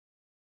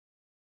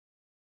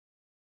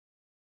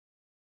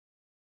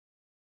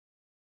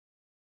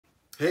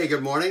Hey,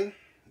 good morning.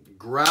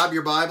 Grab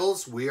your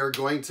Bibles. We are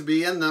going to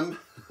be in them.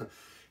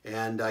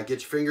 And get your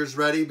fingers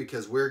ready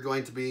because we're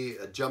going to be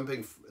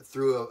jumping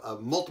through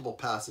multiple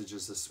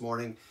passages this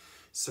morning.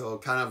 So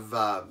kind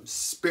of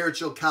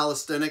spiritual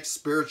calisthenics,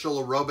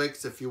 spiritual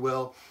aerobics, if you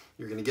will.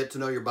 You're going to get to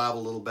know your Bible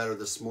a little better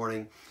this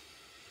morning.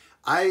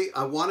 I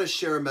want to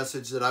share a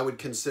message that I would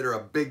consider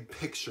a big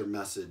picture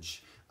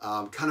message,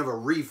 kind of a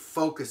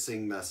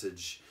refocusing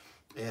message.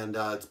 And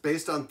it's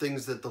based on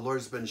things that the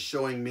Lord's been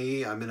showing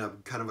me. I'm in a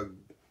kind of a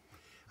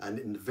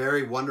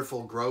very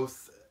wonderful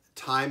growth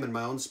time in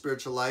my own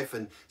spiritual life,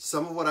 and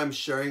some of what I'm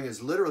sharing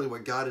is literally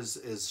what God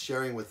is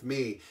sharing with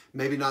me.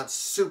 Maybe not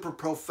super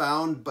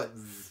profound, but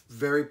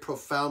very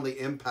profoundly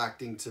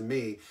impacting to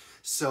me.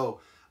 So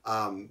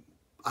I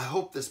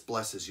hope this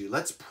blesses you.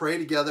 Let's pray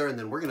together, and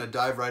then we're going to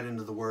dive right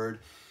into the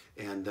Word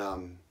and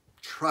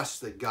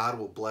trust that God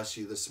will bless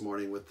you this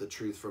morning with the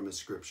truth from His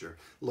Scripture.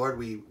 Lord,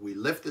 we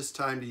lift this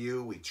time to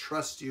you. We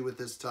trust you with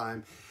this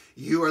time.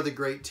 You are the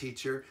great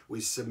teacher.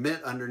 We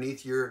submit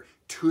underneath your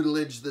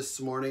tutelage this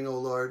morning, O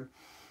Lord.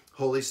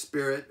 Holy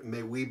Spirit,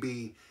 may we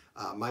be,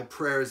 my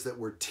prayer is that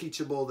we're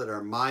teachable, that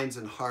our minds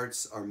and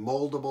hearts are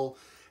moldable,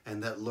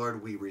 and that,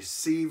 Lord, we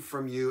receive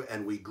from you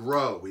and we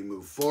grow. We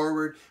move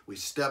forward, we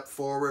step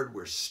forward,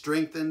 we're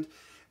strengthened,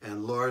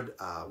 and Lord,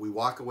 we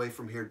walk away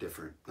from here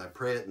different. I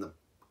pray it in the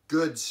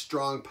good,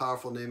 strong,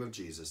 powerful name of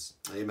Jesus.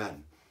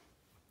 Amen.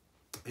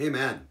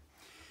 Amen.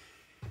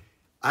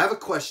 I have a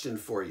question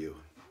for you.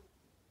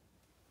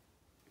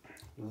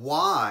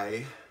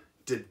 Why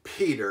did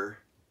Peter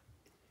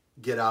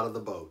get out of the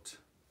boat?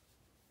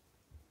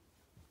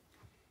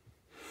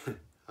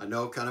 I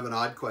know, kind of an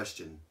odd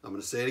question. I'm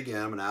going to say it again.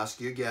 I'm going to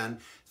ask you again.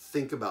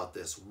 Think about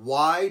this.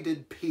 Why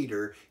did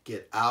Peter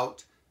get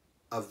out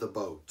of the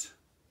boat?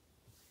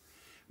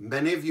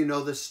 Many of you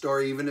know this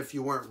story, even if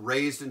you weren't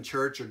raised in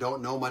church or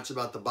don't know much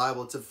about the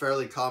Bible. It's a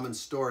fairly common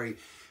story.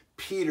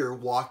 Peter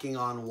walking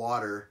on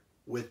water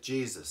with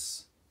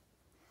Jesus.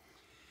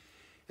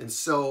 And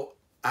so,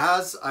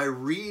 as I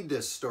read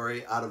this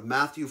story out of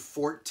Matthew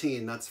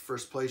 14, that's the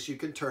first place you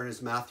can turn,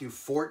 is Matthew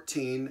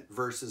 14,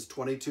 verses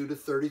 22 to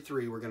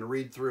 33. We're going to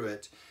read through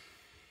it.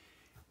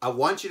 I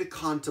want you to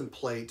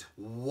contemplate,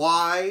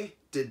 why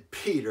did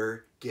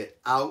Peter get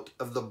out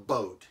of the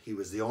boat? He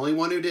was the only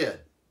one who did.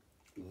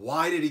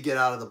 Why did he get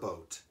out of the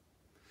boat?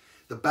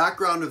 The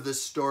background of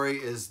this story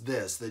is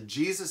this, that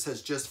Jesus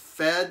has just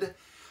fed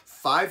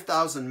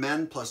 5,000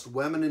 men plus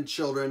women and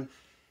children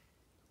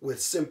with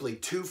simply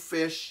 2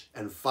 fish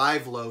and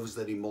 5 loaves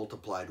that he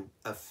multiplied.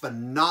 A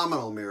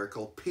phenomenal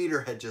miracle.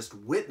 Peter had just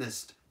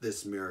witnessed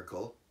this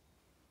miracle.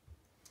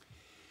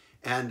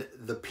 And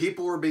the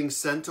people were being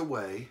sent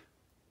away.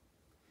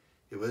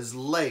 It was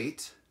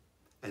late.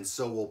 And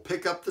so we'll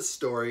pick up the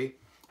story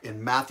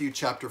in Matthew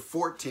chapter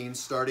 14,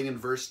 starting in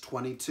verse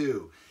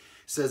 22.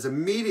 It says,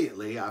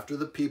 immediately after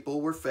the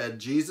people were fed,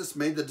 Jesus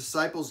made the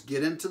disciples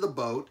get into the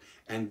boat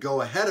and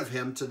go ahead of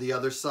him to the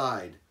other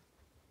side,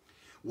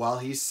 while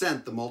he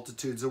sent the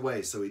multitudes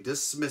away. So he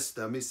dismissed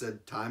them. He said,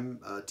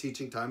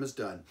 teaching time is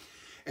done.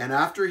 And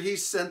after he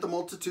sent the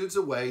multitudes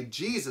away,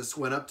 Jesus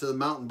went up to the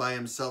mountain by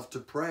himself to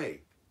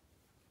pray.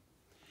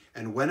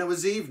 And when it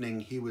was evening,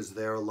 he was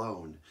there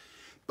alone.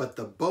 But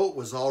the boat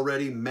was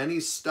already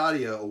many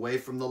stadia away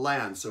from the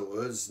land, so it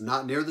was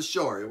not near the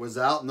shore. It was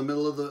out in the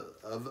middle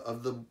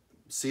of the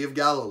Sea of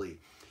Galilee,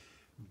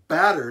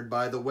 battered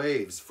by the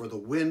waves, for the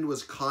wind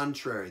was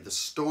contrary. The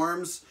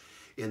storms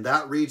in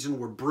that region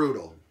were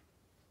brutal,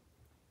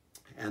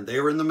 and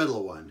they were in the middle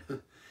of one.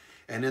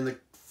 And in the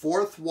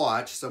 4th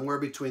watch, somewhere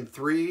between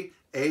 3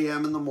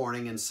 a.m. in the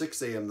morning and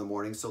 6 a.m. in the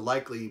morning, so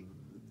likely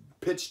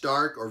pitch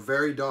dark or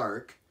very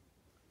dark,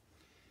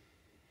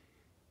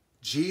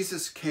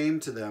 Jesus came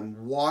to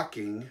them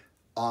walking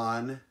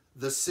on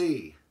the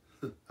sea.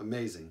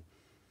 Amazing.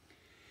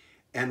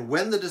 And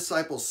when the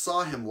disciples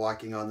saw him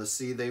walking on the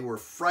sea, they were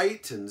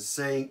frightened,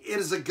 saying, "It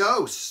is a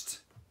ghost."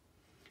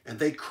 And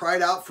they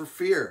cried out for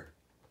fear.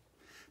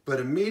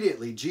 But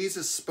immediately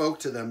Jesus spoke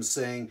to them,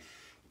 saying,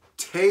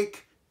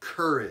 "Take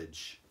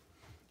courage.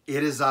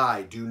 It is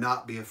I. Do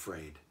not be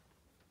afraid."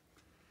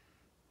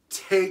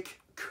 Take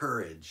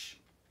courage.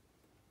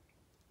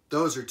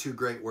 Those are 2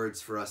 great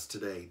words for us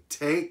today.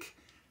 Take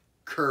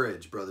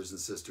courage, brothers and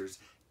sisters.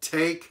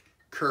 Take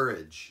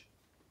courage.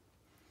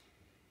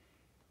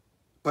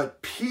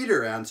 But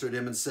Peter answered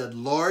him and said,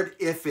 "Lord,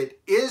 if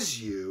it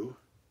is you,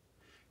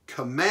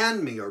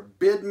 command me or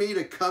bid me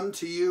to come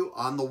to you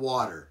on the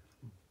water."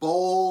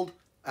 Bold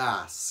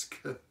ask.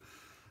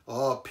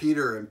 Oh,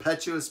 Peter,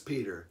 impetuous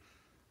Peter.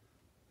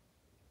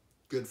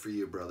 Good for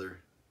you,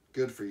 brother.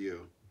 Good for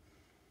you.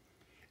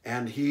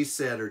 And he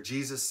said, or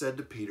Jesus said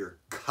to Peter,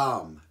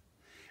 "Come."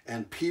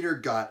 And Peter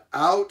got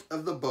out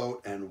of the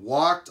boat and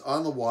walked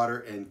on the water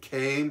and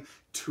came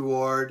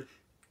toward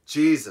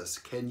Jesus.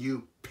 Can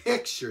you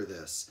picture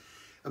this?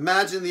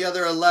 Imagine the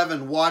other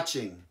 11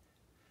 watching.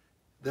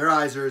 Their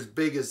eyes are as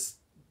big as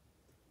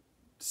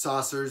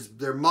saucers.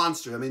 They're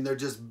monsters. I mean, they're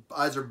just,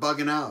 eyes are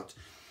bugging out.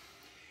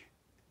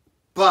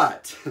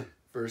 But,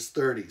 verse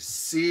 30,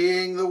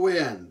 seeing the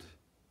wind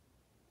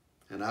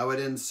And I would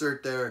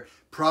insert there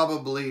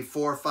probably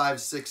 4,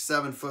 5, 6,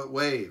 7 foot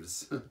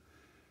waves.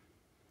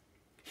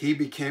 He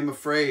became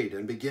afraid,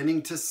 and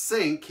beginning to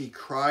sink, he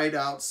cried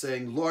out,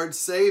 saying, Lord,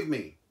 save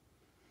me.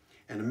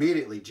 And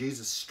immediately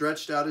Jesus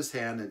stretched out his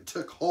hand and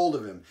took hold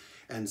of him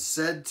and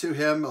said to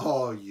him,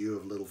 oh, you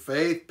of little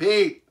faith,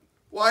 Pete,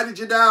 why did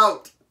you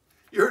doubt?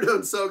 You're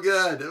doing so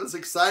good. It was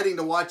exciting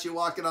to watch you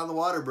walking on the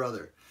water,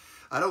 brother.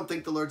 I don't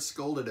think the Lord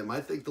scolded him.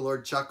 I think the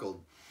Lord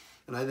chuckled.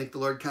 And I think the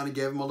Lord kind of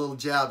gave him a little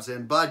jab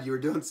saying, bud, you were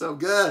doing so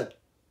good.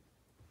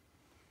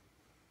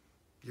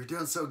 You're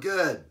doing so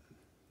good.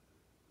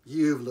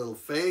 You of little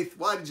faith,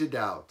 why did you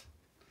doubt?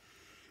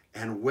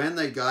 And when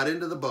they got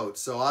into the boat,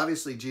 so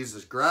obviously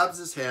Jesus grabs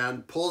his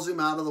hand, pulls him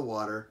out of the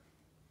water.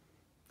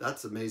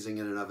 That's amazing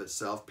in and of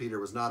itself. Peter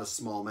was not a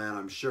small man,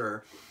 I'm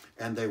sure.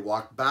 And they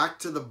walk back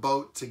to the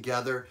boat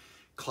together,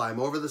 climb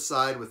over the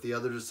side with the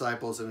other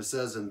disciples. And it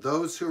says, and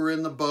those who were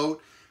in the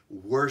boat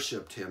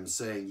worshiped him,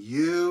 saying,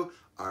 you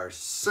are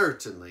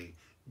certainly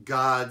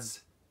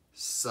God's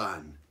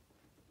Son.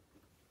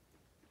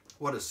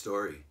 What a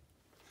story.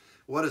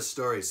 What a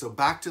story. So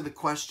back to the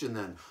question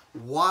then.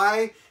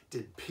 Why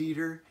did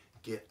Peter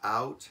get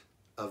out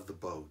of the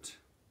boat?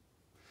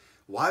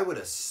 Why would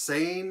a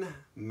sane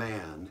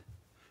man,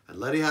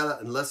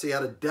 unless he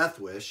had a death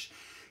wish,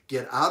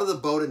 get out of the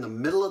boat in the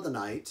middle of the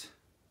night,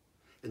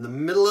 in the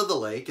middle of the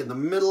lake, in the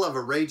middle of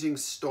a raging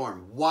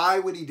storm? Why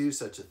would he do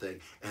such a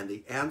thing? And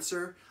the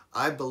answer,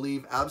 I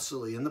believe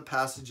absolutely in the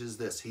passage, is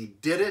this. He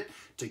did it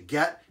to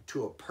get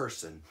to a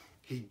person.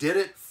 He did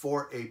it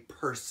for a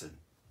person.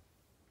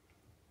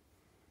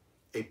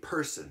 A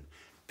person.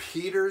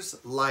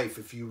 Peter's life,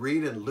 if you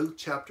read in Luke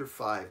chapter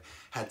 5,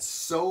 had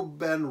so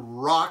been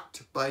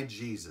rocked by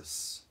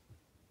Jesus.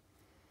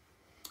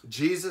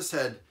 Jesus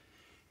had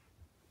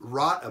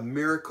wrought a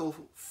miracle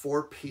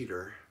for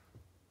Peter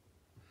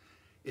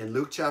in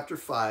Luke chapter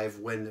 5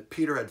 when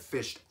Peter had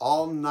fished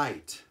all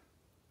night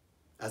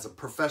as a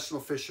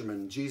professional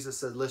fisherman. Jesus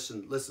said,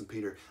 listen,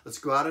 Peter, let's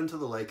go out into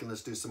the lake and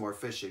let's do some more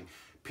fishing.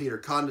 Peter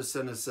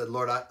condescended and said,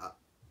 Lord,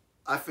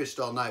 I fished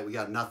all night. We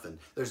got nothing.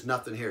 There's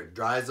nothing here.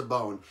 Dry as a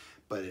bone.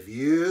 But if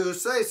you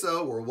say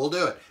so, we'll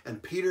do it.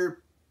 And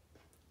Peter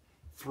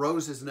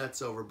throws his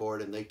nets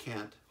overboard and they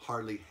can't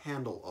hardly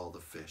handle all the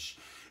fish.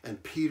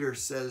 And Peter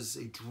says,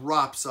 he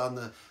drops on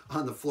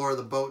the floor of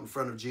the boat in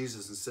front of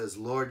Jesus and says,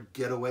 Lord,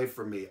 get away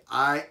from me.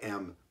 I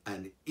am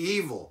an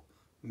evil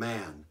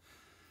man.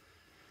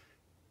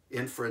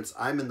 Inference,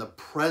 I'm in the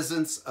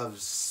presence of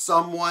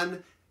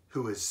someone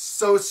who is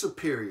so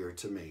superior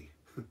to me.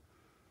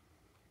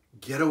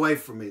 Get away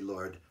from me,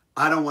 Lord.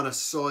 I don't want to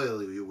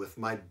soil you with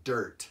my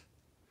dirt.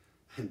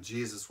 And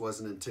Jesus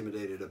wasn't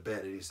intimidated a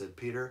bit. And he said,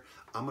 Peter,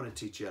 I'm going to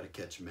teach you how to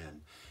catch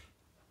men.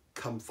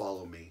 Come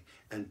follow me.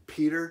 And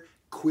Peter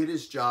quit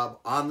his job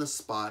on the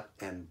spot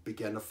and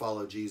began to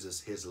follow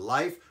Jesus. His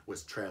life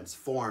was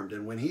transformed.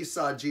 And when he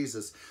saw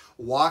Jesus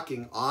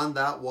walking on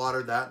that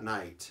water that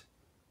night,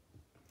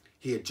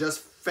 he had just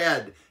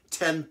fed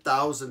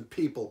 10,000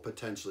 people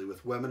potentially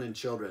with women and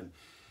children.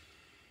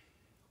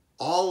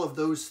 All of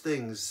those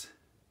things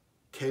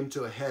came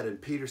to a head,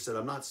 and Peter said,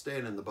 I'm not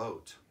staying in the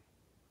boat.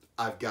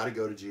 I've got to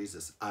go to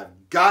Jesus.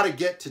 I've got to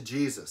get to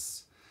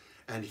Jesus.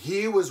 And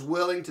he was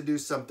willing to do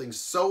something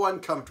so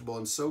uncomfortable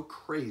and so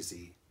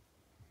crazy,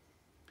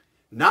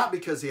 not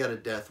because he had a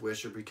death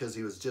wish or because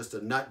he was just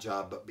a nut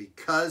job, but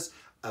because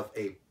of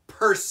a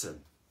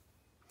person.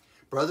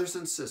 Brothers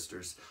and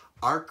sisters,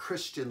 our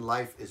Christian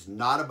life is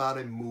not about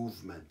a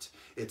movement.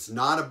 It's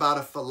not about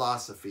a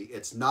philosophy.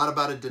 It's not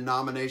about a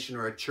denomination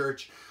or a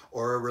church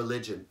or a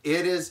religion.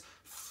 It is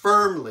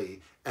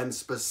firmly and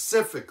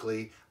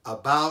specifically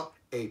about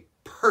a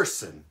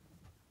person.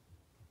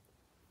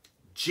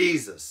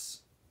 Jesus.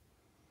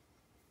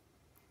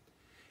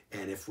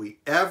 And if we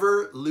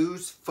ever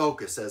lose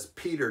focus, as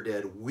Peter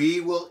did,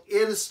 we will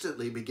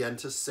instantly begin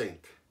to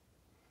sink.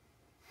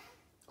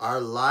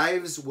 Our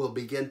lives will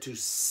begin to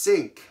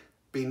sink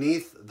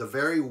beneath the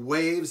very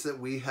waves that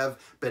we have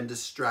been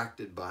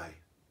distracted by.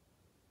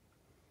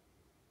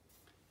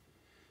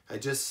 I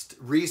just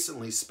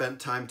recently spent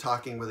time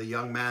talking with a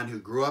young man who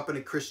grew up in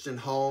a Christian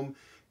home,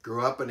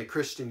 grew up in a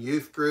Christian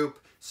youth group,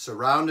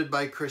 surrounded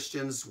by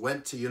Christians,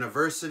 went to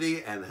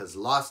university and has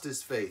lost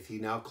his faith. He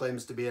now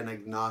claims to be an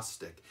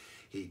agnostic.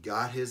 He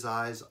got his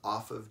eyes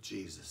off of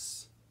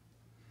Jesus.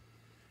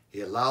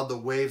 He allowed the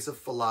waves of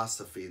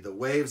philosophy, the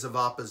waves of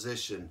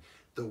opposition,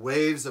 the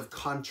waves of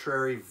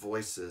contrary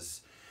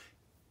voices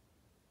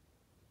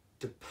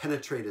to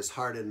penetrate his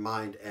heart and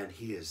mind, and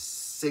he is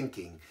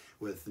sinking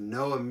with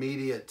no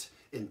immediate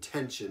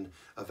intention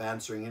of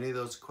answering any of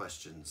those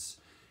questions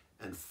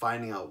and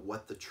finding out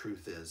what the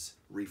truth is,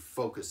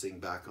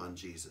 refocusing back on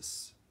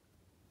Jesus.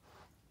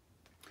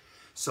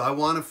 So I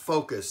want to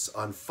focus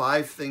on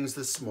 5 things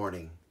this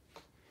morning.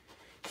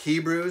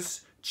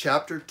 Hebrews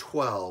chapter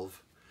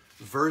 12,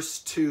 verse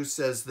 2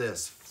 says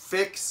this,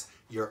 fix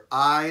your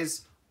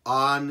eyes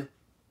on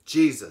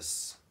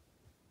Jesus.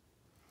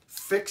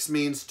 Fix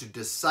means to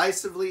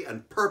decisively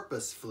and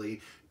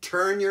purposefully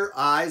turn your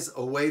eyes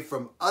away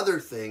from other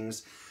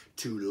things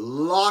to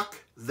lock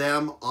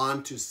them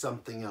onto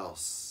something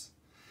else.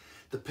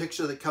 The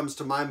picture that comes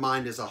to my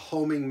mind is a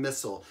homing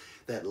missile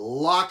that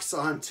locks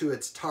onto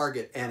its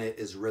target, and it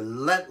is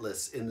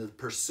relentless in the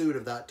pursuit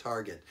of that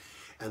target.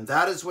 And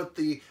that is what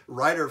the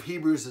writer of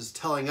Hebrews is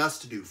telling us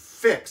to do.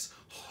 Fix,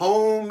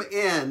 home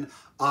in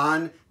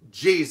on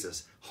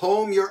Jesus.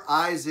 Home your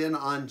eyes in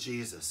on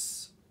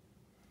Jesus.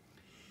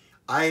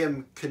 I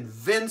am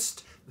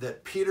convinced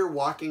that Peter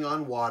walking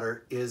on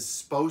water is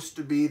supposed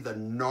to be the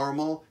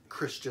normal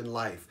Christian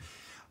life.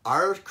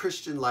 Our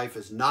Christian life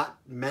is not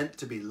meant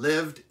to be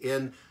lived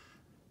in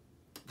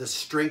the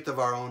strength of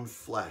our own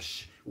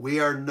flesh. We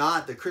are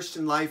not, the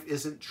Christian life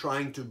isn't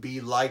trying to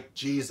be like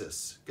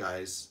Jesus,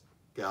 guys,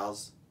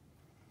 gals.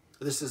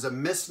 This is a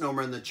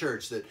misnomer in the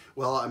church that,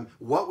 well,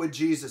 what would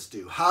Jesus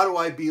do? How do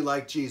I be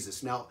like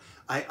Jesus? Now,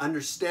 I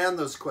understand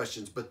those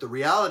questions, but the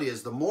reality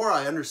is the more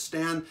I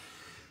understand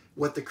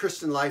what the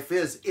Christian life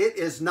is, it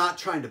is not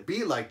trying to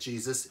be like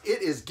Jesus.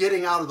 It is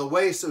getting out of the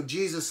way so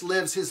Jesus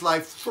lives his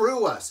life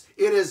through us.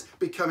 It is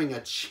becoming a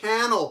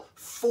channel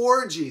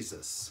for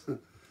Jesus.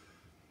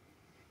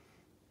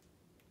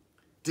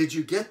 Did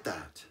you get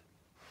that?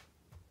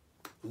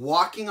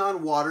 Walking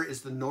on water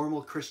is the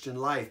normal Christian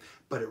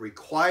life, but it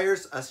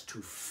requires us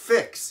to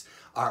fix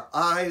our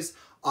eyes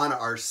on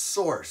our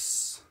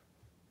source.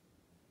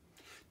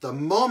 The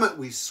moment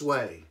we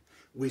sway,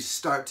 we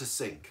start to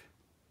sink.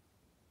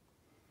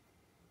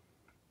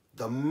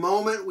 The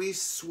moment we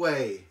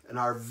sway and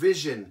our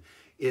vision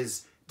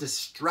is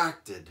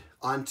distracted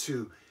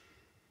onto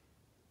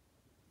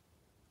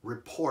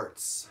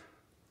reports,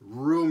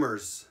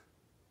 rumors,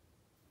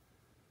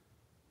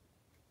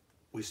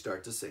 we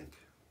start to sink.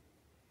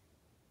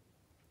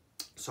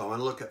 So I want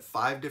to look at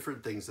 5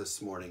 different things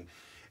this morning,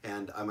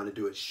 and I'm going to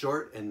do it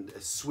short and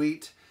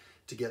sweet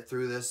to get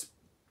through this,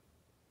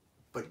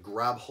 but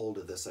grab hold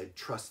of this. I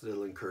trust that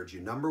it'll encourage you.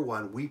 Number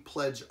 1, we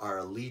pledge our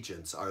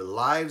allegiance, our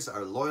lives,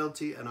 our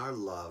loyalty, and our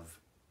love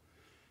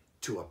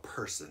to a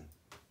person.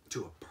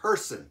 To a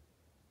person.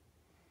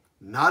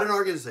 Not an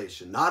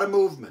organization, not a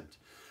movement,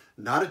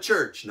 not a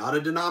church, not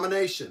a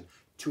denomination.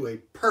 To a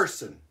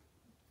person.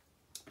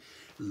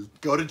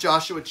 Go to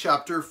Joshua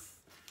chapter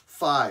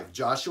 5.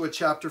 Joshua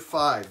chapter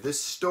 5.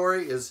 This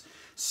story is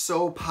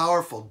so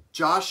powerful.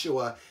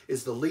 Joshua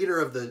is the leader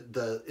of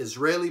the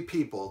Israeli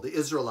people, the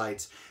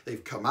Israelites.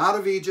 They've come out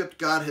of Egypt.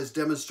 God has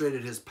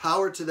demonstrated his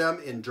power to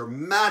them in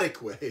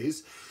dramatic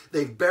ways.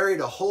 They've buried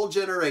a whole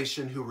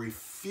generation who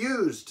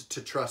refused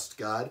to trust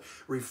God,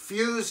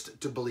 refused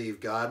to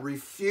believe God,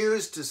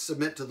 refused to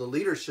submit to the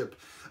leadership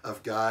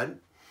of God.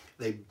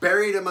 They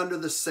buried him under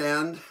the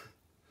sand.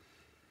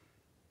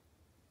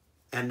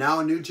 And now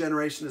a new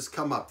generation has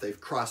come up.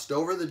 They've crossed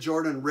over the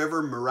Jordan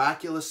River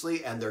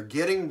miraculously, and they're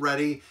getting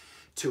ready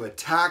to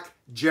attack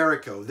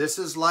Jericho. This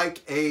is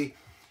like a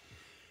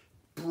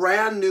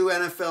brand new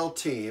NFL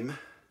team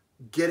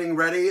getting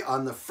ready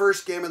on the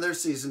first game of their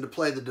season to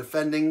play the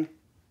defending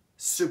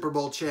Super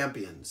Bowl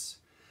champions.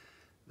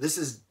 This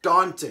is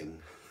daunting.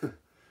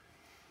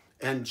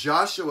 And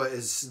Joshua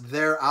is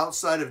there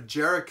outside of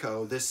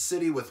Jericho, this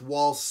city with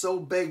walls so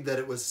big that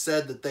it was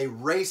said that they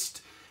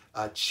raced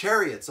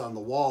chariots on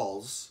the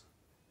walls.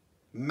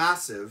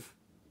 Massive,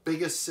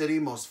 biggest city,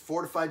 most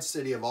fortified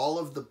city of all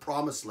of the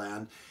promised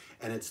land,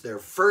 and it's their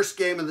first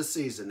game of the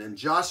season. And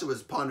Joshua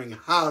is pondering,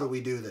 how do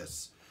we do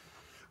this?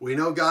 We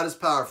know God is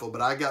powerful,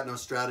 but I got no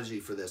strategy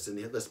for this.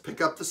 And let's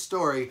pick up the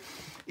story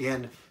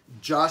in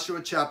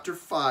Joshua chapter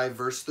 5,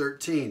 verse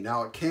 13.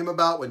 Now it came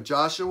about when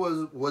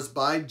Joshua was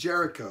by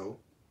Jericho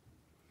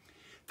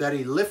that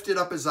he lifted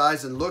up his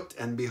eyes and looked,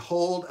 and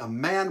behold, a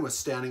man was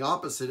standing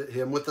opposite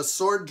him with a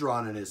sword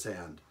drawn in his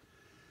hand.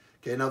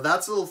 Okay, now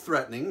that's a little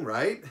threatening,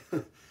 right?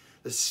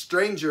 The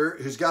stranger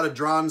who's got a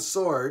drawn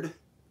sword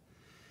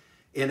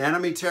in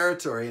enemy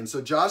territory. And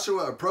so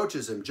Joshua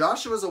approaches him.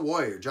 Joshua's a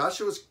warrior.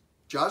 Joshua's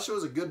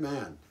a good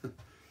man.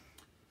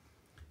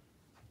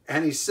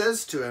 And he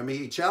says to him,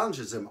 he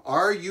challenges him,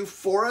 are you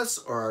for us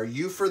or are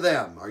you for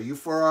them? Are you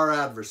for our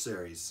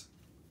adversaries?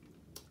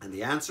 And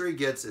the answer he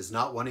gets is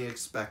not one he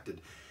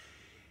expected.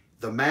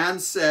 The man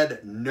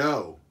said,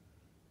 no.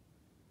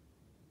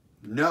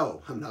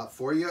 No, I'm not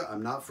for you.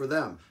 I'm not for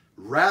them.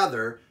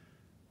 Rather,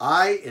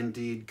 I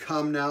indeed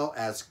come now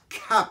as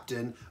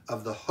captain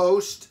of the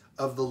host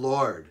of the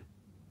Lord.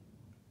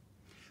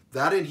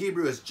 That in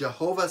Hebrew is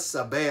Jehovah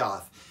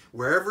Sabaoth.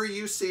 Wherever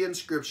you see in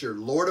Scripture,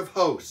 Lord of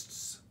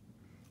hosts,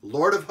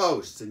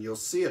 and you'll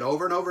see it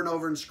over and over and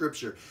over in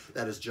Scripture,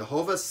 that is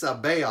Jehovah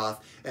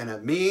Sabaoth, and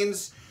it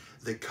means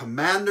the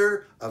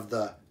commander of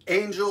the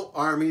angel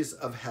armies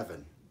of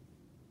heaven.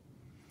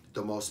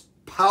 The most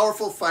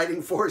powerful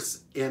fighting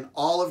force in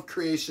all of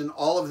creation,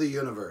 all of the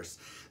universe,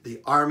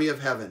 the army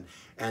of heaven.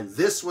 And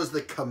this was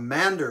the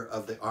commander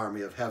of the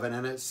army of heaven.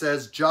 And it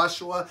says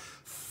Joshua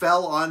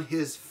fell on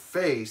his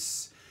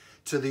face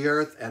to the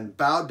earth and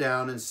bowed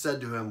down and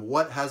said to him,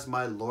 what has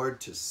my Lord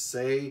to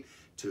say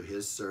to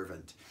his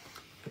servant?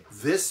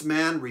 This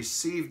man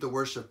received the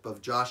worship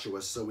of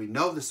Joshua, so we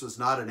know this was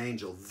not an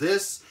angel.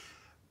 This,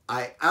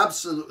 I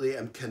absolutely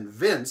am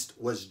convinced,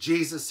 was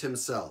Jesus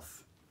himself.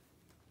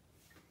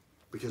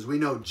 because we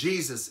know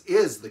Jesus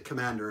is the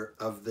commander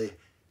of the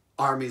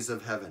armies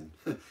of heaven.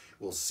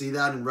 We'll see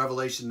that in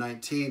Revelation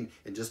 19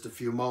 in just a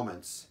few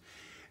moments.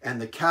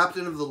 And the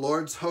captain of the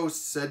Lord's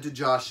host said to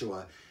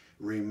Joshua,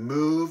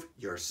 remove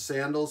your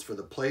sandals, for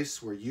the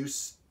place where you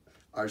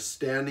are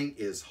standing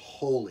is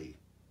holy.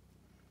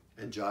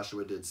 And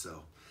Joshua did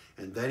so.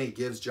 And then he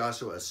gives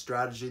Joshua a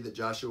strategy that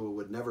Joshua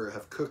would never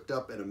have cooked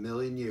up in a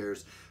million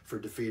years for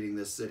defeating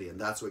this city.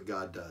 And that's what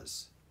God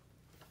does.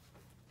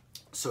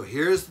 So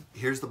here's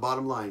the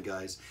bottom line,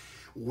 guys.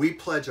 We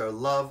pledge our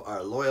love,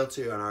 our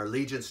loyalty, and our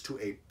allegiance to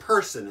a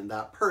person, and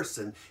that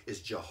person is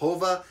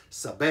Jehovah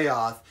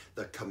Sabaoth,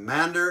 the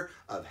commander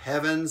of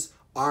heaven's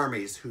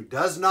armies, who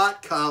does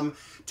not come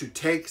to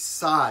take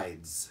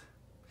sides.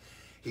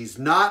 He's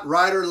not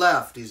right or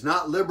left. He's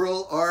not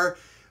liberal or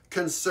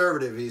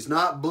conservative. He's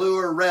not blue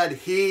or red.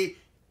 He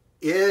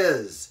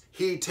is.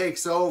 He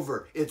takes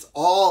over. It's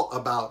all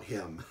about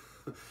him.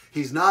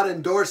 He's not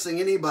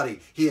endorsing anybody.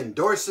 He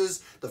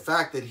endorses the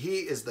fact that he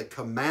is the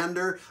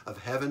commander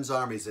of heaven's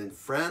armies. And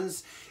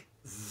friends,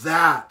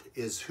 that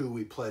is who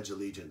we pledge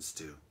allegiance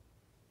to.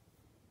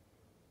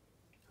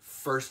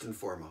 First and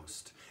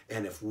foremost.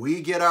 And if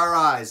we get our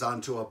eyes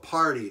onto a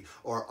party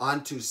or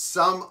onto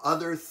some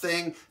other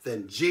thing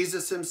than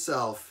Jesus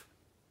himself,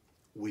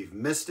 we've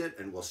missed it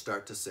and we'll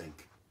start to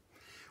sink.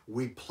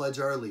 We pledge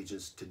our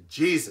allegiance to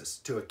Jesus,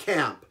 to a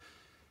camp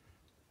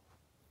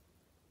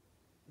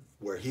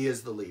where he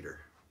is the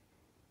leader.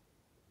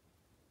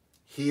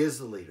 He is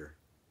the leader.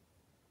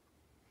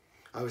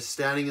 I was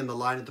standing in the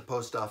line at the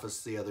post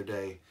office the other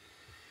day,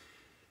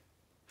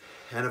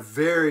 and a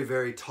very,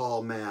 very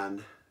tall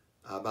man,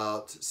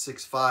 about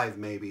 6'5"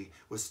 maybe,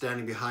 was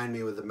standing behind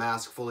me with a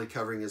mask fully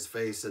covering his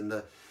face, and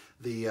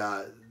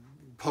the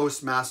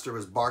postmaster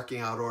was barking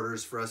out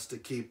orders for us to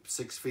keep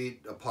 6 feet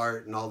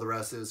apart and all the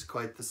rest. It was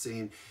quite the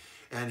scene.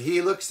 And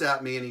he looks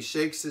at me and he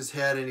shakes his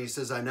head and he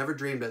says, I never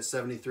dreamed at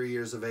 73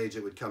 years of age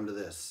it would come to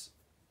this.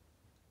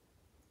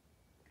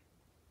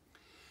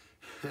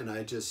 And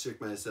I just shook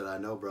my head and said, I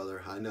know,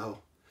 brother, I know.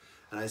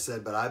 And I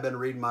said, but I've been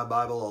reading my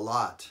Bible a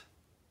lot.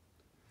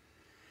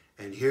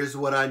 And here's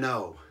what I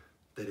know,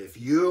 that if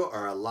you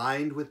are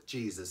aligned with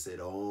Jesus, it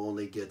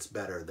only gets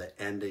better. The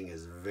ending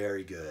is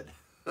very good.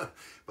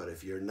 But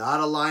if you're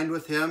not aligned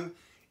with him,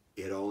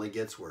 it only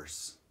gets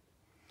worse.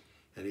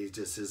 And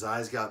his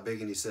eyes got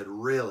big and he said,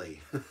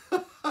 really?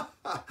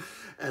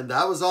 And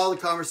that was all the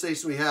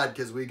conversation we had,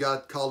 because we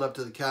got called up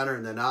to the counter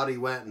and then out he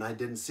went and I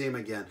didn't see him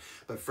again.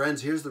 But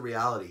friends, here's the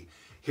reality.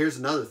 Here's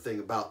another thing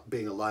about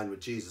being aligned with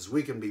Jesus.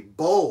 We can be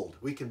bold.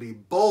 We can be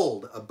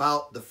bold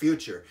about the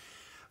future.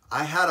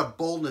 I had a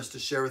boldness to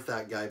share with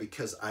that guy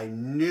because I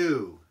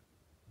knew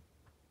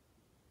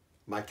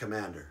my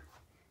commander.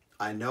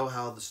 I know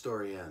how the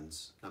story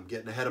ends. I'm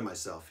getting ahead of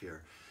myself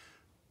here.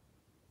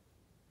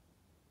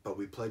 But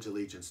we pledge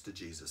allegiance to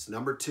Jesus.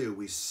 Number 2,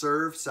 we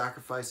serve,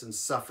 sacrifice, and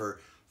suffer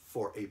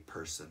for a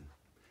person.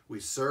 We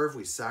serve,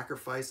 we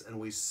sacrifice, and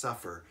we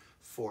suffer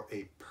for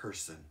a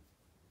person.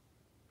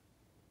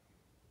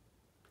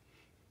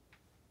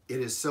 It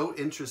is so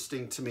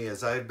interesting to me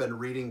as I've been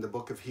reading the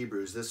book of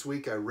Hebrews. This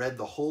week I read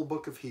the whole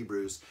book of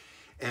Hebrews,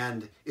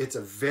 and it's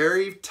a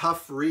very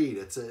tough read.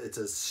 It's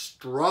a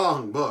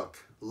strong book.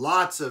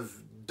 Lots of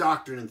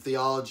doctrine and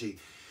theology.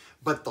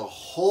 But the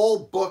whole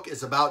book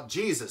is about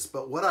Jesus.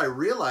 But what I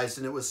realized,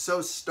 and it was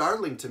so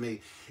startling to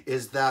me,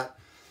 is that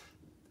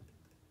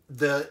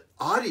the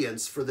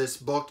audience for this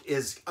book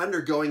is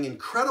undergoing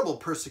incredible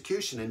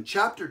persecution. In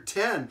chapter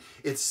 10,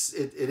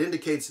 it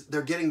indicates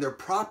they're getting their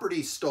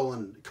property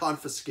stolen,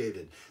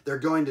 confiscated. They're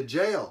going to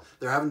jail.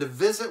 They're having to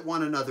visit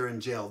one another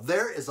in jail.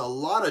 There is a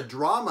lot of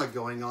drama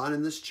going on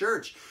in this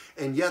church.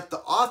 And yet the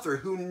author,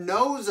 who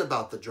knows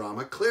about the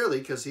drama, clearly,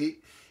 because he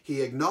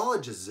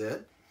acknowledges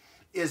it,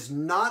 is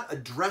not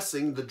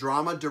addressing the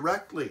drama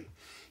directly.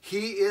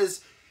 He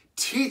is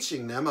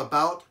teaching them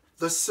about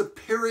the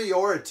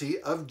superiority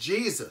of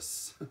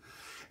Jesus.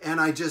 And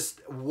I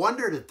just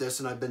wondered at this,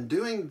 and I've been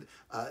doing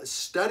a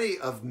study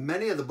of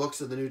many of the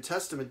books of the New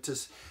Testament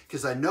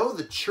because I know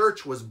the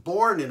church was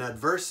born in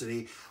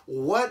adversity.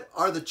 What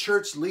are the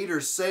church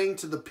leaders saying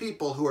to the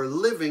people who are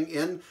living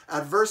in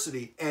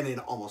adversity? And in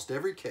almost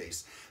every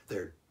case,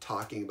 they're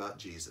talking about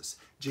Jesus.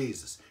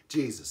 Jesus,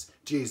 Jesus,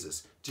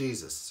 Jesus,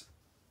 Jesus.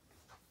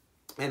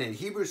 And in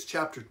Hebrews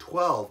chapter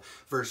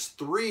 12, verse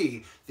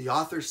 3, the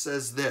author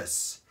says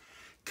this,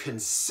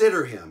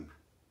 consider him,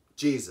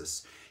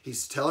 Jesus.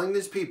 He's telling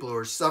these people who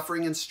are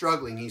suffering and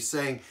struggling, he's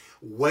saying,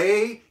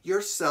 weigh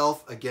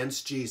yourself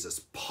against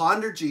Jesus.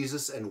 Ponder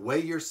Jesus and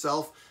weigh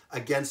yourself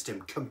against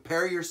him.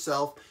 Compare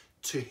yourself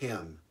to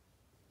him.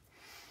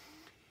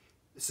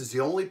 This is the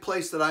only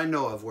place that I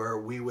know of where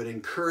we would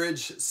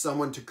encourage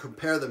someone to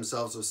compare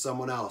themselves with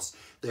someone else.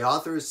 The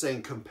author is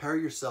saying, compare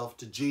yourself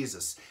to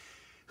Jesus,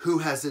 who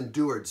has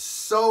endured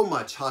so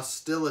much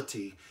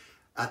hostility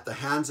at the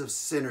hands of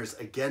sinners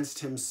against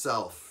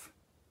himself.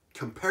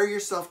 Compare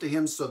yourself to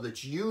him so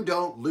that you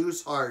don't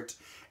lose heart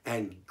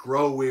and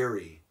grow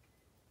weary.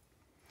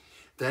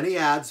 Then he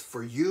adds,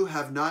 for you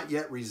have not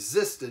yet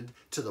resisted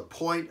to the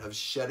point of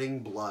shedding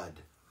blood.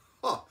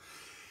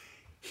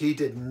 He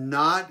did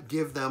not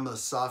give them a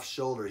soft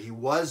shoulder. He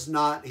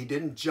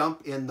didn't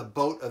jump in the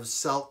boat of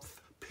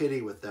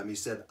self-pity with them. He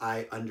said,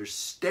 I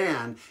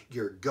understand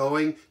you're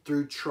going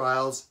through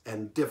trials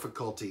and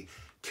difficulty.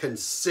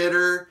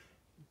 Consider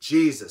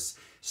Jesus.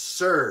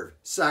 Serve,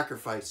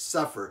 sacrifice,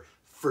 suffer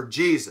for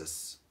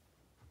Jesus.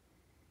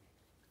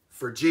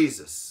 For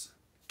Jesus.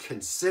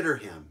 Consider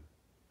him,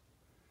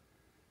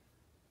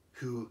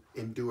 who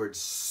endured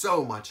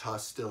so much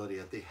hostility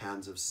at the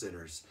hands of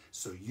sinners,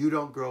 so you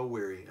don't grow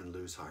weary and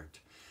lose heart.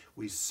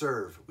 We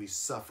serve, we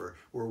suffer,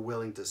 we're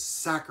willing to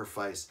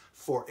sacrifice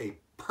for a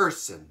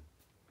person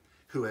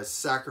who has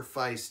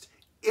sacrificed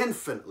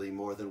infinitely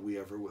more than we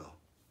ever will.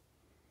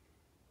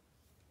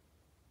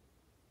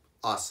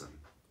 Awesome.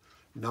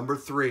 Number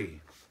 3,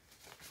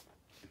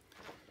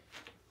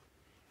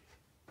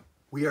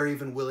 we are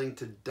even willing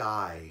to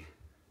die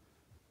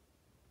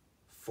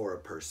for a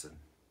person.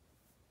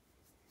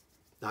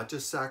 Not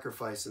just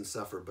sacrifice and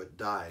suffer, but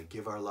die,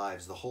 give our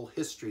lives. The whole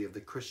history of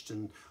the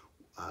Christian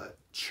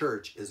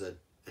church is a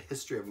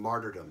history of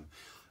martyrdom.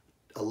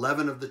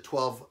 11 of the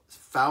 12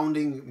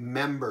 founding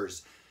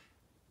members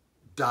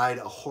died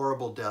a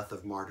horrible death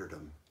of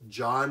martyrdom.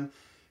 John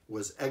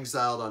was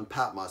exiled on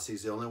Patmos.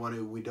 He's the only one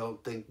who we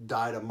don't think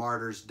died a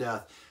martyr's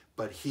death,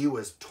 but he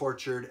was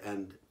tortured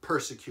and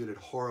persecuted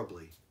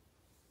horribly.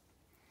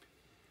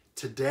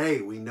 Today,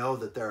 we know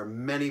that there are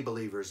many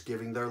believers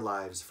giving their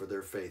lives for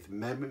their faith,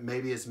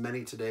 maybe as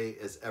many today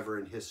as ever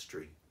in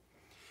history.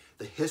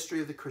 The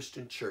history of the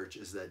Christian church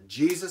is that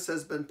Jesus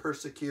has been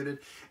persecuted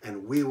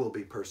and we will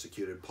be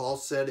persecuted. Paul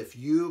said, if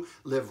you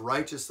live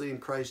righteously in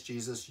Christ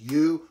Jesus,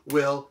 you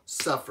will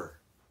suffer.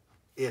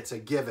 It's a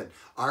given.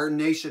 Our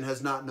nation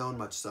has not known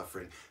much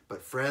suffering,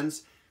 but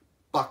friends,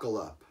 buckle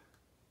up.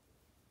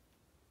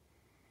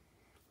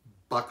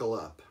 Buckle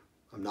up.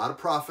 I'm not a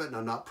prophet and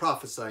I'm not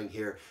prophesying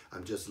here.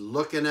 I'm just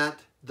looking at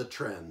the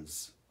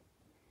trends.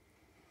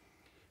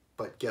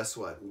 But guess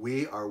what?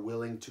 We are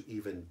willing to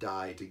even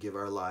die to give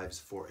our lives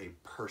for a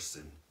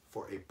person,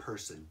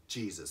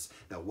 Jesus.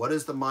 Now, what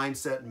is the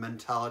mindset and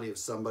mentality of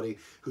somebody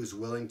who's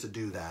willing to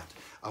do that?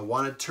 I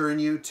want to turn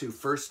you to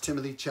 1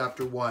 Timothy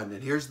chapter 1,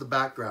 and here's the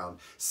background.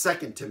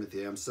 2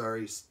 Timothy,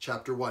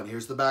 chapter 1.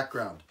 Here's the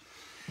background.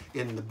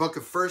 In the book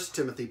of 1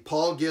 Timothy,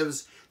 Paul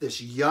gives this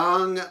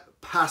young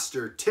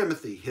pastor,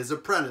 Timothy, his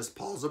apprentice,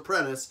 Paul's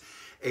apprentice,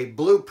 a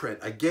blueprint,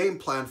 a game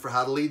plan for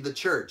how to lead the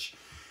church.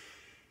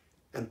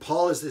 And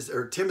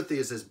Timothy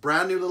is this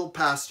brand new little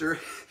pastor.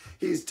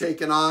 He's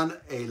taken on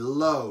a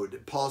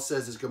load. Paul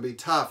says it's going to be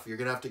tough. You're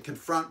going to have to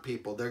confront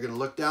people. They're going to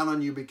look down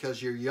on you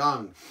because you're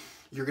young.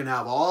 You're going to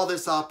have all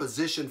this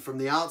opposition from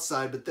the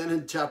outside. But then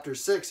in chapter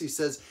 6, he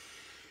says,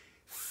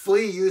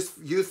 flee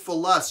youthful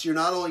lusts. You're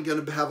not only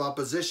going to have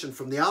opposition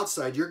from the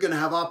outside, you're going to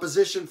have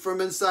opposition from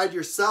inside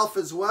yourself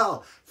as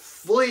well.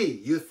 Flee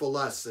youthful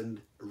lusts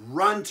and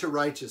run to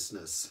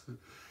righteousness.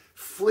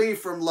 Flee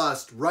from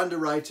lust, run to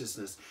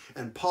righteousness.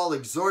 And Paul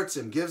exhorts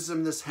him, gives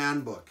him this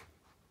handbook.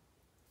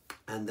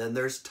 And then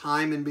there's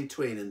time in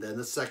between, and then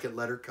the second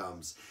letter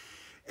comes.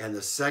 And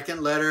the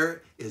second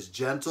letter is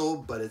gentle,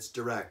 but it's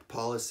direct.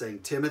 Paul is saying,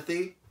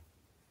 Timothy,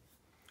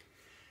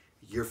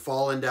 you're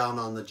falling down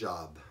on the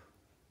job.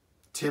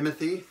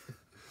 Timothy,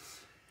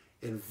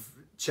 in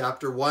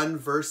chapter 1,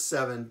 verse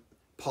 7,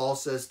 Paul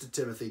says to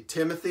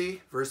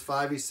Timothy, verse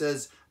 5, he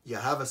says, you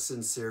have a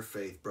sincere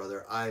faith,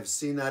 brother. I've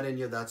seen that in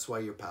you. That's why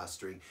you're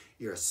pastoring.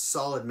 You're a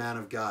solid man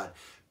of God.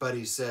 But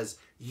he says,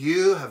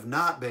 you have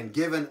not been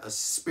given a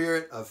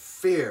spirit of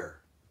fear.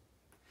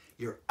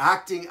 You're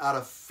acting out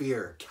of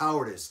fear,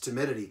 cowardice,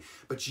 timidity.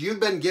 But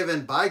you've been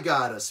given by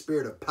God a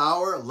spirit of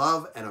power,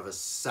 love, and of a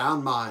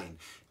sound mind.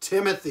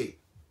 Timothy,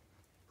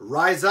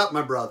 rise up,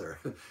 my brother.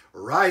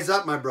 Rise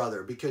up, my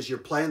brother, because you're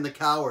playing the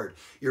coward.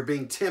 You're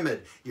being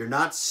timid. You're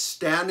not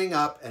standing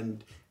up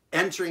and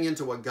entering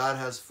into what God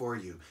has for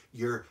you.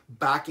 You're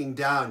backing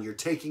down. You're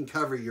taking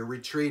cover. You're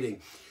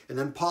retreating. And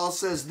then Paul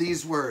says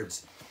these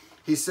words.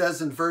 He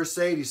says in verse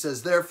 8, he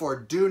says, therefore,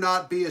 do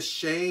not be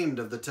ashamed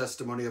of the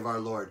testimony of our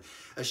Lord.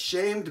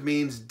 Ashamed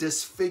means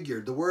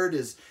disfigured. The word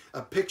is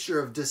a picture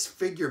of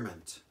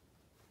disfigurement.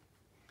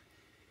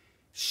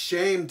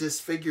 Shame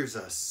disfigures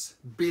us.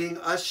 Being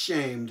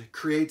ashamed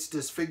creates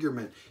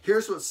disfigurement.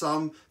 Here's what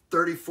Psalm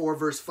 34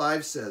 verse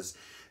 5 says.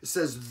 It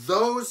says,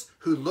 those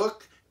who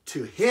look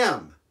to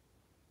him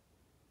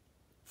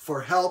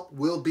for help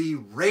will be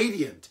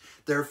radiant.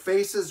 Their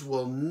faces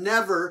will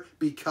never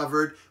be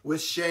covered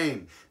with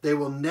shame. They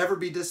will never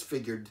be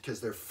disfigured because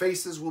their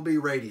faces will be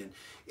radiant.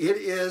 It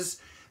is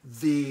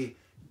the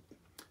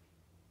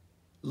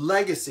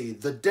legacy,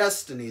 the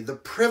destiny, the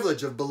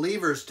privilege of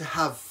believers to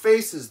have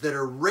faces that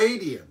are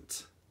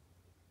radiant.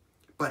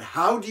 But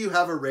how do you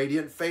have a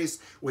radiant face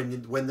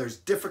when there's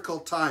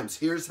difficult times?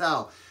 Here's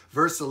how.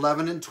 Verse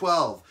 11 and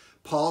 12.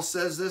 Paul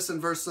says this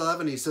in verse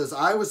 11. He says,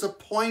 I was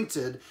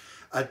appointed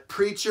a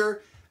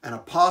preacher, an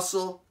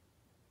apostle,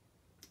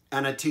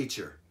 and a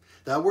teacher.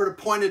 That word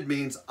appointed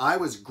means I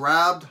was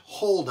grabbed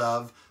hold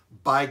of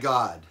by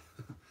God.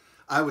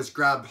 I was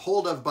grabbed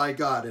hold of by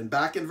God. And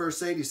back in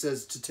verse 8, he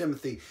says to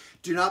Timothy,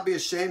 do not be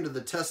ashamed of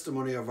the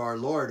testimony of our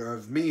Lord or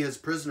of me, his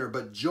prisoner,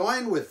 but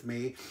join with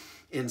me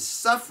in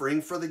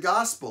suffering for the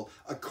gospel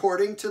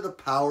according to the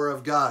power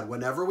of God.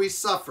 Whenever we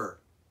suffer,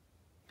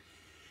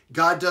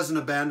 God doesn't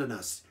abandon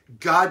us.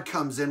 God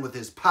comes in with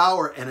his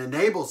power and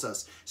enables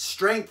us,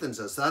 strengthens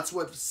us. That's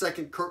what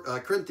 2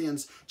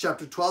 Corinthians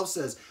chapter 12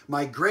 says.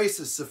 My grace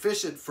is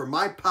sufficient, for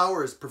my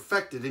power is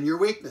perfected in your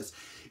weakness.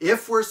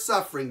 If we're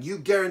suffering, you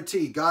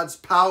guarantee God's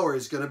power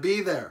is going to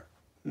be there.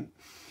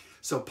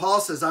 So Paul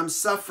says, I'm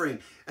suffering,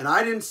 and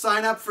I didn't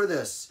sign up for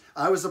this.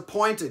 I was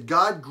appointed.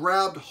 God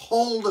grabbed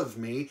hold of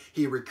me.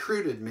 He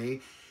recruited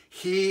me.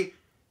 He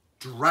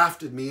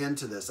drafted me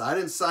into this. I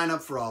didn't sign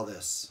up for all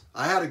this.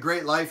 I had a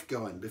great life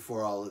going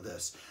before all of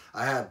this.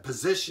 I had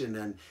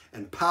position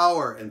and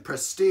power and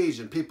prestige,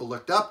 and people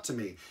looked up to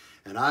me.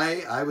 And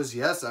I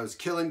was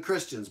killing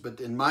Christians, but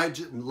in my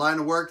line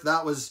of work,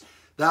 that was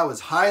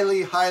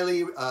highly,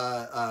 highly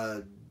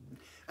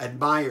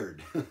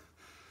admired.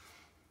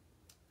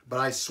 But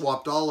I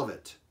swapped all of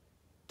it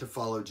to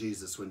follow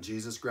Jesus when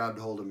Jesus grabbed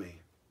hold of me.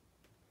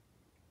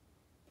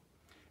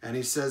 And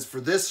he says,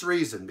 for this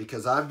reason,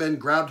 because I've been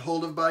grabbed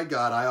hold of by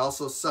God, I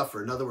also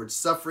suffer. In other words,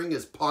 suffering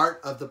is part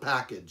of the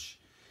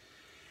package.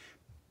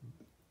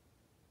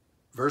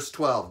 Verse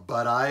 12,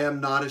 but I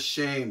am not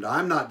ashamed.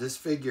 I'm not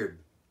disfigured.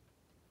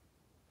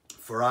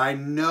 For I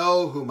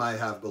know whom I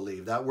have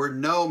believed. That word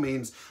know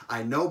means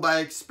I know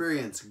by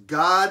experience.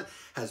 God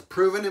has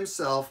proven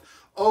himself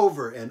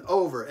over and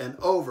over and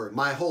over.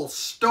 My whole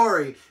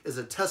story is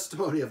a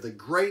testimony of the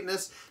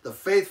greatness, the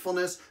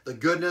faithfulness, the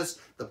goodness,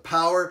 the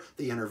power,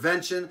 the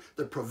intervention,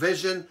 the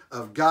provision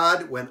of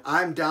God when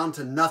I'm down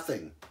to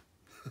nothing.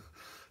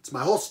 It's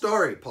my whole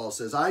story, Paul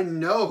says. I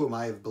know whom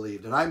I have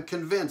believed, and I'm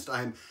convinced.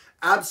 I'm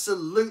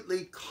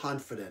absolutely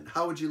confident.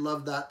 How would you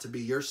love that to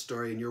be your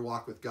story in your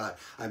walk with God?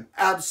 I'm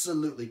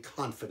absolutely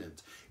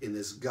confident in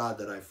this God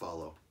that I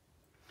follow.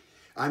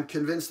 I'm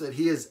convinced that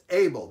he is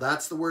able.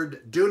 That's the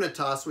word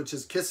dunatos, which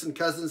is kissing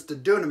cousins to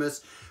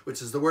dunamis,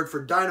 which is the word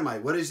for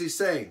dynamite. What is he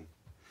saying?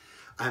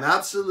 I'm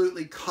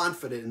absolutely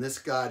confident in this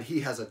God. He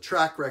has a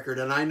track record,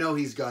 and I know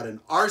he's got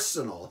an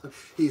arsenal.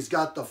 He's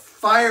got the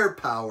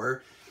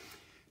firepower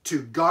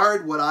to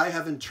guard what I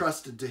have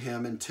entrusted to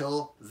him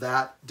until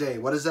that day.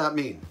 What does that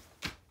mean?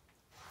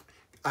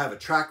 I have a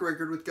track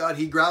record with God.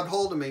 He grabbed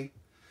hold of me.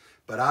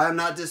 But I am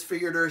not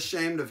disfigured or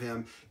ashamed of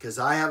him, because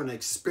I have an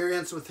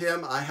experience with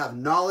him. I have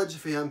knowledge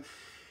of him.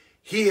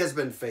 He has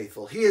been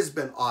faithful. He has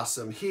been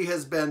awesome. He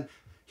has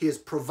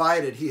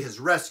provided. He has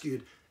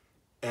rescued.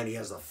 And he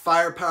has the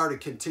firepower to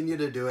continue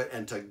to do it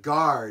and to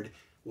guard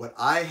what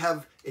I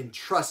have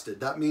entrusted.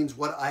 That means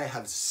what I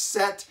have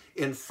set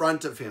in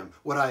front of him,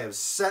 what I have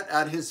set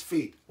at his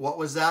feet. What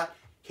was that?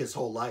 His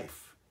whole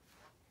life.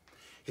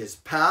 His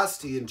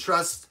past, he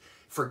entrusts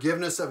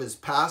forgiveness of his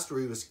past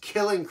where he was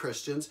killing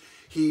Christians.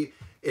 He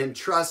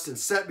entrusts and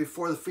set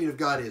before the feet of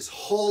God his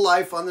whole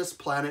life on this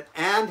planet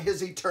and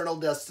his eternal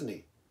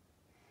destiny.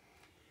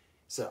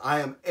 So I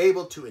am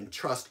able to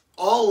entrust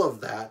all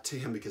of that to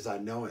him because I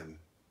know him.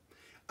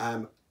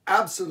 I'm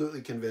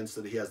absolutely convinced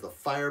that he has the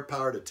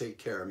firepower to take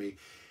care of me.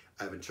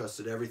 I've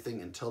entrusted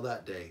everything until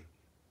that day.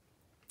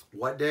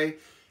 What day?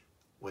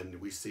 When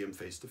we see him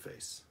face to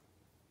face.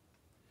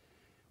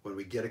 When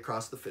we get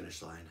across the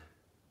finish line.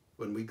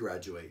 When we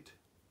graduate.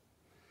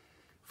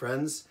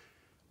 Friends,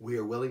 we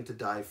are willing to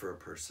die for a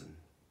person.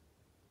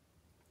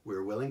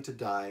 We're willing to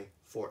die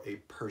for a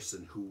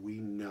person who we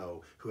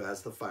know, who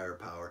has the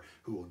firepower,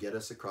 who will get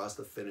us across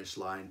the finish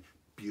line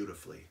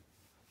beautifully.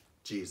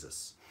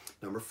 Jesus.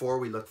 Number 4,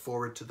 we look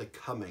forward to the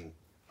coming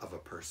of a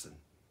person.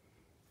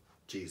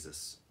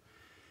 Jesus.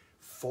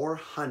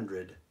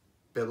 400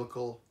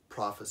 biblical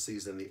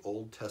prophecies in the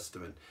Old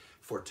Testament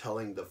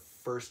foretelling the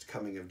first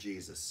coming of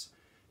Jesus.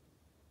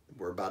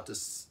 We're about to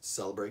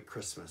celebrate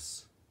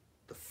Christmas.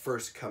 The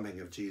first coming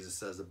of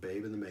Jesus as a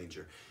babe in the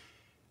manger.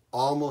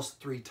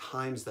 Almost 3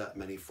 times that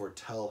many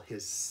foretell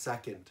his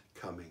second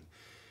coming.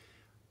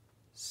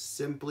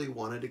 Simply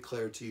want to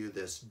declare to you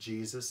this: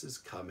 Jesus is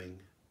coming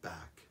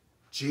back.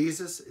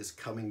 Jesus is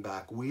coming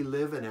back. We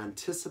live in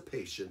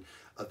anticipation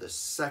of the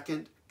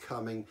second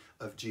coming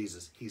of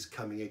Jesus. He's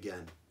coming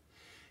again.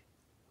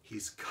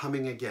 He's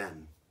coming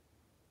again.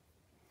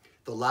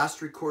 The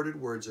last recorded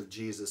words of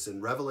Jesus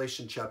in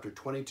Revelation chapter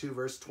 22,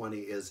 verse 20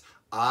 is,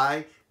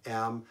 I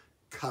am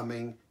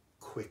coming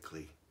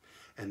quickly.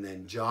 And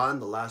then John,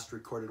 the last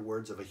recorded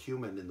words of a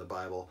human in the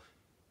Bible,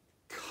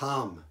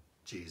 come,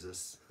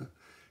 Jesus.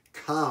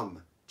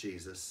 Come,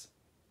 Jesus.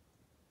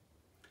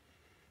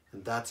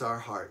 And that's our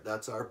heart.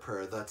 That's our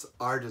prayer. That's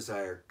our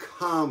desire.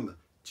 Come,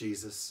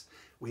 Jesus.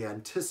 We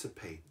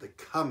anticipate the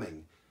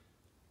coming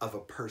of a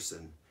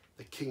person,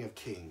 the King of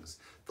Kings,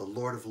 the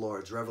Lord of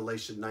Lords.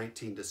 Revelation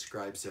 19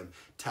 describes him.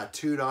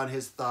 Tattooed on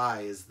his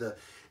thigh is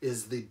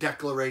the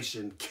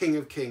declaration, King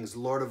of Kings,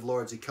 Lord of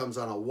Lords. He comes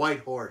on a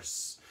white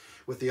horse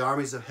with the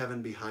armies of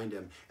heaven behind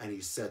him, and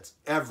he sets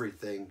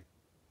everything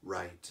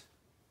right.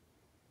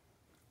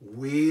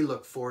 We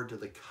look forward to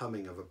the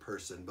coming of a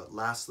person. But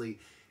lastly,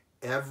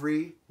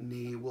 every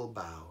knee will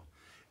bow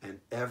and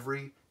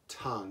every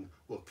tongue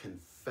will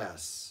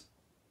confess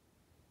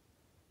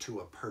to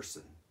a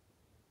person,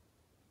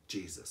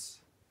 Jesus.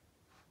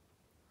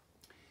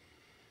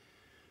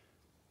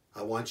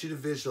 I want you to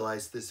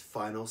visualize this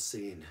final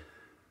scene.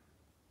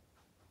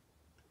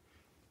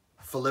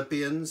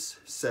 Philippians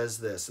says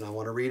this, and I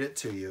want to read it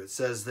to you. It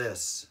says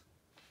this: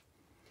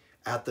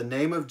 at the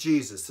name of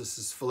Jesus, this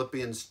is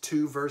Philippians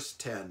 2 verse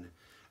 10,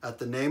 at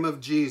the name of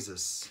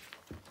Jesus,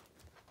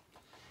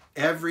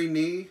 every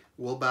knee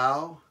will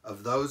bow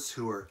of those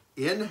who are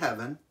in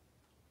heaven,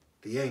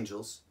 the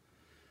angels,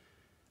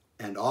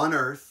 and on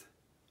earth,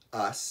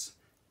 us,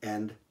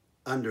 and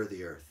under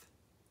the earth,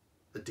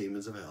 the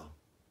demons of hell.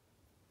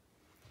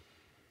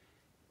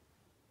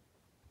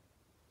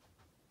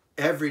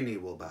 Every knee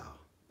will bow,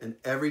 and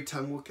every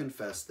tongue will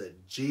confess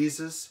that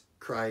Jesus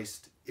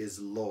Christ is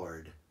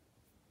Lord.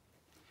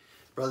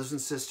 Brothers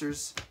and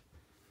sisters,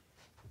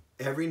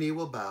 every knee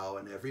will bow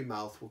and every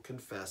mouth will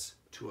confess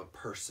to a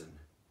person,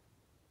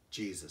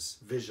 Jesus.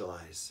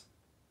 Visualize.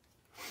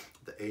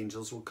 The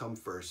angels will come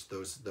first,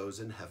 those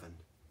in heaven.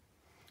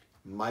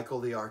 Michael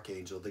the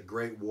archangel, the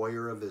great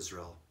warrior of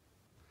Israel,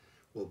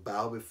 will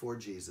bow before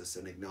Jesus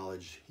and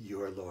acknowledge,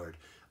 you are Lord.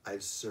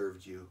 I've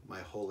served you my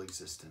whole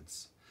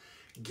existence.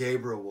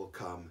 Gabriel will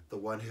come, the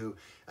one who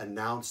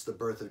announced the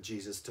birth of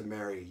Jesus to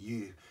Mary.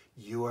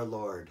 You are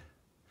Lord.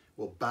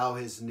 Will bow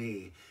his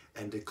knee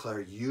and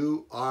declare,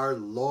 you are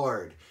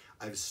Lord.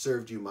 I've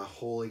served you my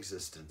whole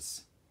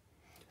existence.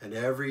 And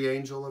every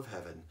angel of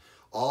heaven,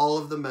 all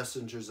of the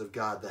messengers of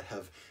God that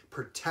have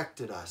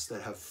protected us,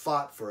 that have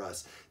fought for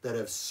us, that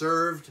have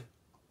served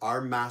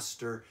our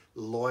master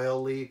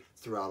loyally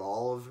throughout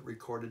all of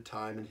recorded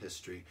time and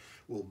history,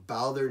 will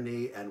bow their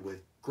knee and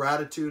with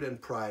gratitude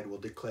and pride will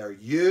declare,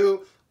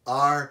 you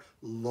are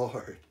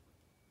Lord.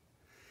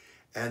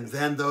 And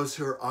then those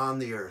who are on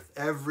the earth,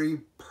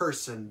 every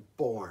person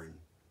born,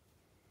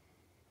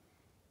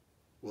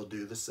 will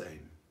do the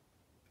same.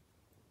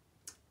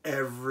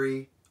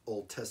 Every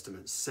Old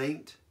Testament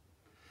saint,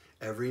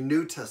 every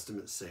New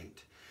Testament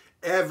saint,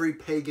 every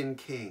pagan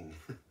king,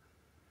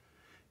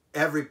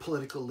 every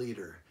political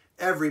leader,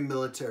 every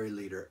military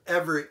leader,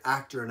 every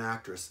actor and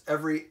actress,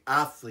 every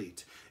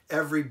athlete,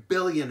 every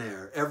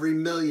billionaire, every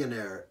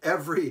millionaire,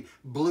 every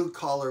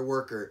blue-collar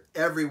worker,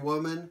 every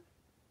woman,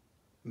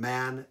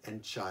 man,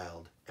 and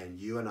child, and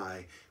you and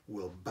I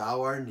will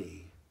bow our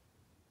knee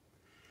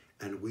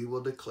and we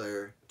will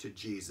declare to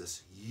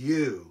Jesus,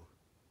 you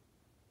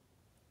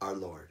are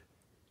Lord.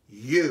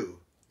 You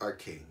are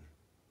King.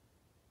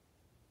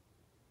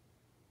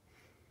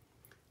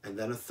 And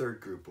then a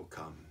third group will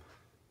come.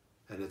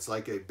 And it's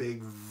like a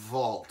big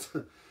vault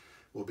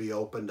will be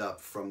opened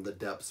up from the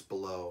depths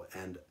below.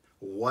 And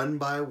one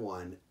by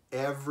one,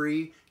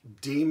 every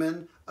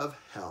demon of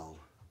hell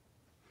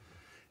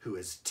who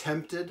has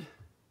tempted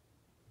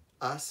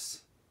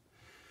us,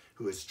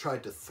 who has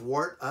tried to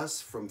thwart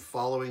us from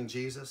following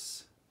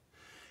Jesus,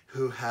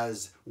 who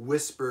has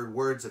whispered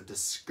words of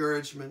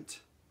discouragement,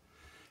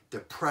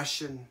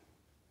 depression,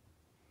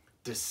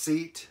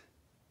 deceit,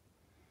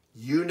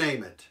 you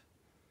name it,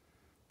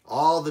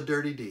 all the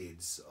dirty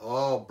deeds.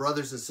 Oh,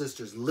 brothers and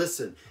sisters,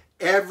 listen,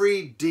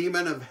 every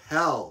demon of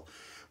hell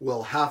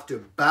will have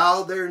to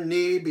bow their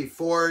knee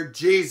before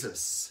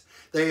Jesus.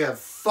 They have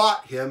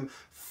fought him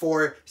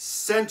for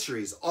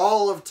centuries,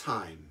 all of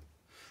time.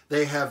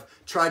 They have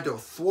tried to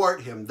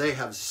thwart him. They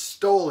have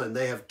stolen,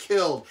 they have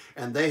killed,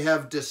 and they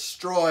have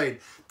destroyed.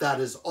 That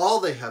is all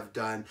they have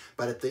done.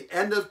 But at the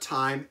end of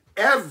time,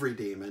 every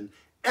demon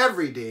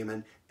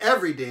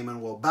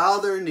will bow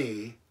their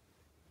knee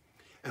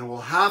and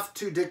will have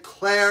to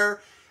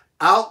declare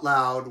out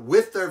loud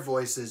with their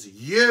voices,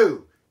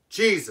 you,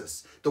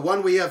 Jesus, the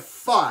one we have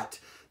fought,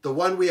 the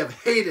one we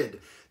have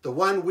hated, the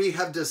one we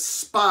have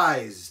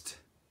despised,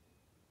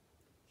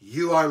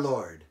 you are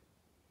Lord.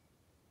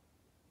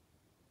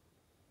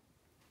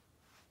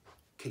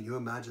 Can you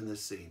imagine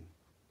this scene?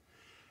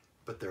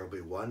 But there will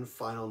be one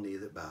final knee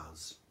that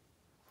bows.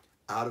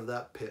 Out of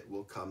that pit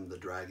will come the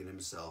dragon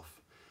himself,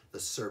 the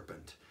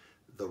serpent,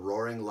 the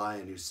roaring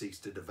lion who seeks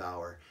to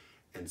devour,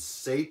 and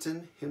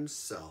Satan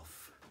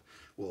himself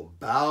will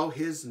bow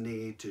his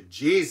knee to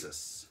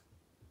Jesus,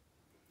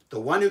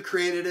 the one who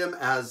created him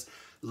as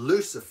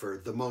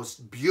Lucifer, the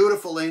most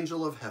beautiful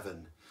angel of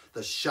heaven,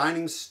 the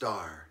shining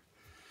star,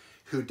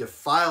 who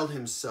defiled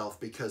himself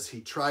because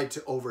he tried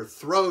to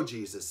overthrow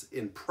Jesus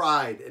in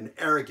pride and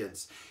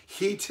arrogance.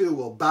 He too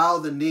will bow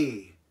the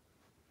knee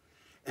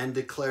and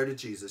declare to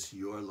Jesus,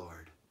 you are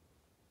Lord.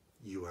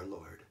 You are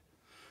Lord.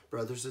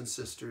 Brothers and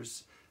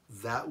sisters,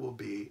 that will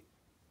be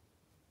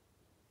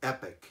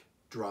epic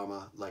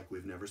drama like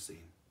we've never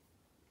seen.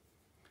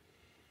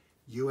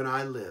 You and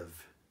I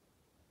live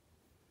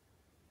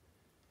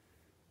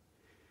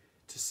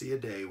to see a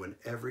day when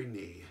every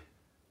knee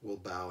will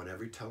bow and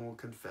every tongue will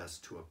confess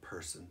to a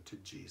person, to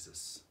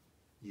Jesus.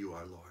 You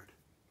are Lord.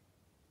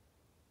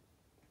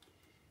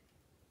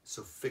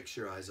 So fix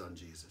your eyes on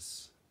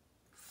Jesus.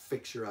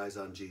 Fix your eyes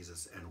on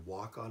Jesus and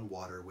walk on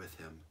water with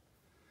him.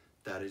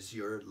 That is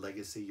your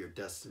legacy, your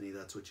destiny.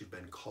 That's what you've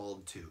been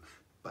called to.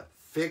 But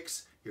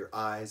fix your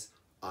eyes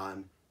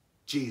on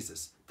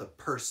Jesus, the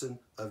person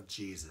of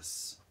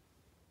Jesus.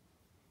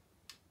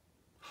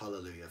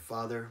 Hallelujah.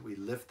 Father, we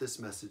lift this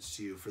message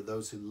to you. For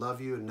those who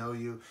love you and know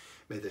you,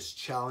 may this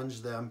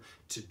challenge them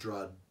to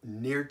draw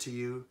near to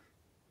you,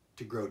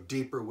 to grow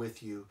deeper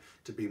with you,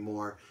 to be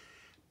more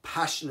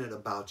passionate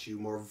about you,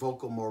 more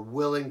vocal, more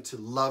willing to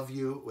love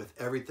you with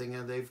everything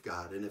that they've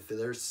got. And if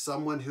there's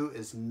someone who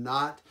is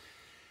not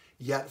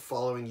yet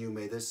following you,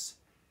 may this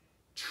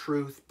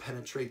truth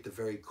penetrate the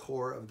very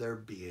core of their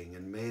being,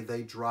 and may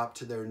they drop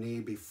to their knee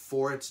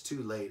before it's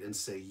too late and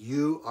say,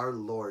 you are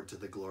Lord, to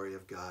the glory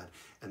of God,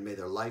 and may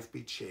their life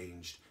be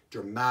changed,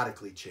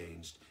 dramatically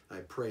changed. And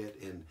I pray it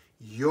in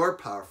your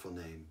powerful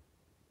name.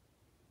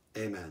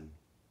 Amen.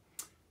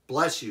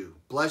 Bless you,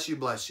 bless you,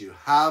 bless you.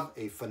 Have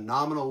a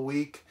phenomenal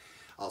week.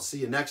 I'll see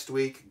you next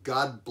week.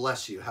 God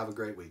bless you. Have a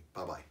great week.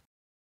 Bye-bye.